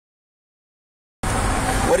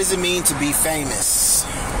does it mean to be famous?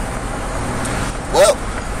 Well,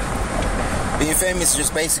 being famous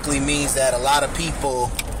just basically means that a lot of people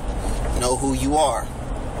know who you are.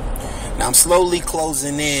 Now, I'm slowly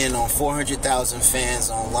closing in on 400,000 fans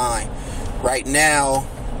online. Right now,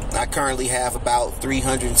 I currently have about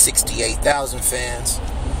 368,000 fans.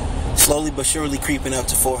 Slowly but surely creeping up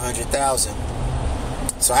to 400,000.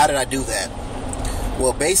 So how did I do that?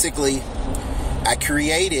 Well, basically, I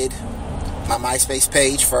created my MySpace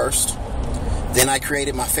page first. Then I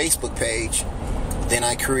created my Facebook page. Then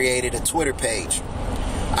I created a Twitter page.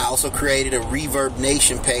 I also created a Reverb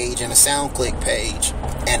Nation page and a SoundClick page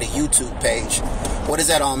and a YouTube page. What does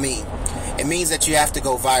that all mean? It means that you have to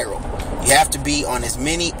go viral. You have to be on as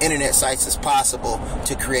many internet sites as possible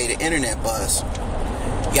to create an internet buzz.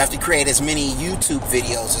 You have to create as many YouTube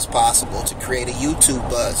videos as possible to create a YouTube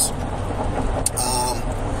buzz.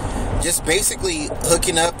 Just basically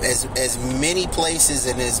hooking up as many places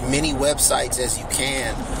and as many websites as you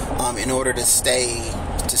can in order to stay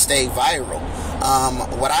viral.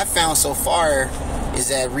 What I've found so far is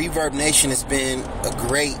that Reverb Nation has been a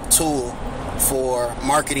great tool for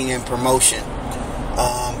marketing and promotion.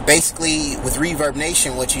 Basically, with Reverb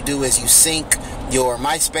Nation, what you do is you sync your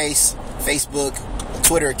MySpace, Facebook,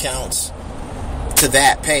 Twitter accounts to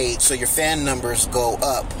that page, so your fan numbers go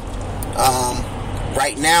up.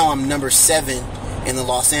 Right now, I'm number 7 in the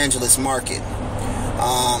Los Angeles market.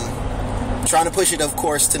 Trying to push it, of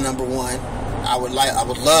course, to number 1. I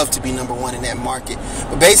would love to be number 1 in that market.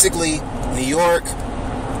 But basically, New York,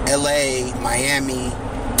 LA, Miami,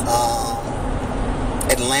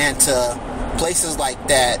 Atlanta, places like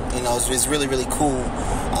that, it's really, really cool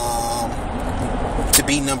to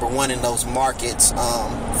be number 1 in those markets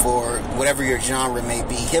for whatever your genre may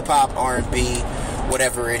be, hip-hop, R&B,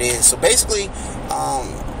 whatever it is. So basically,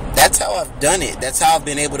 that's how I've done it. That's how I've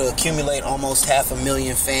been able to accumulate almost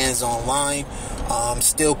 500,000 fans online.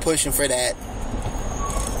 Still pushing for that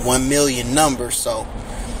 1 million number. So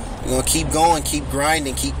we're going to keep going, keep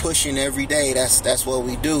grinding, keep pushing every day. That's what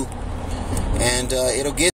we do. And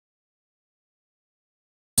it'll get...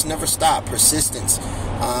 Never stop. Persistence.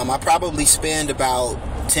 I probably spend about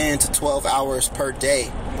 10 to 12 hours per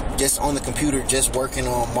day just on the computer, just working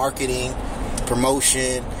on marketing,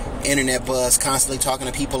 promotion, internet buzz, constantly talking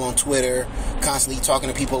to people on Twitter, constantly talking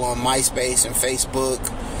to people on MySpace and Facebook,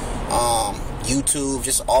 YouTube,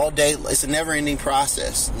 just all day. It's a never-ending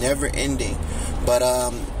process, never-ending. But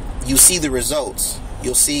you see the results.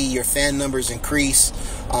 You'll see your fan numbers increase.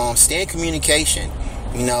 Stay in communication.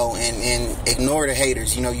 And ignore the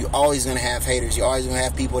haters. You're always going to have haters. You're always going to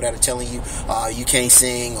have people that are telling you, you can't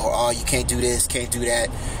sing, or you can't do this, can't do that.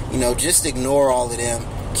 Just ignore all of them.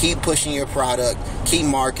 Keep pushing your product. Keep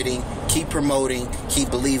marketing. Keep promoting.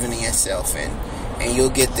 Keep believing in yourself. And you'll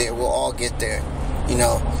get there. We'll all get there.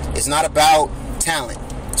 It's not about talent.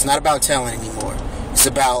 It's not about talent anymore. It's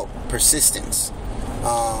about persistence.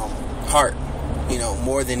 Heart.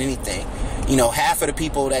 More than anything. Half of the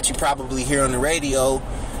people that you probably hear on the radio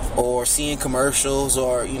or see in commercials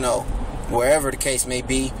or, wherever the case may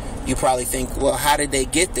be, you probably think, well, how did they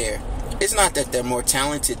get there? It's not that they're more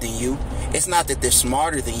talented than you. It's not that they're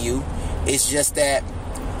smarter than you. It's just that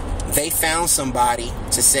they found somebody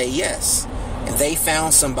to say yes. And they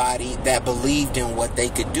found somebody that believed in what they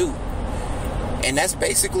could do. And that's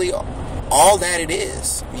basically all that it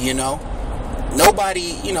is,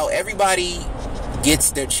 Nobody, everybody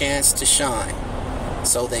gets their chance to shine,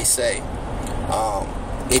 so they say.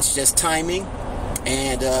 It's just timing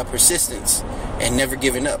and persistence and never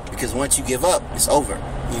giving up, because once you give up, it's over.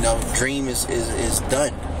 Dream is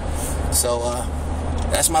done. So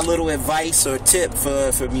that's my little advice or tip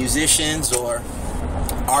for musicians or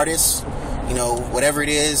artists. Whatever it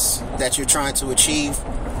is that you're trying to achieve,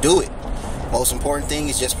 do it. Most important thing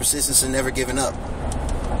is just persistence and never giving up.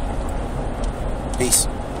 Peace.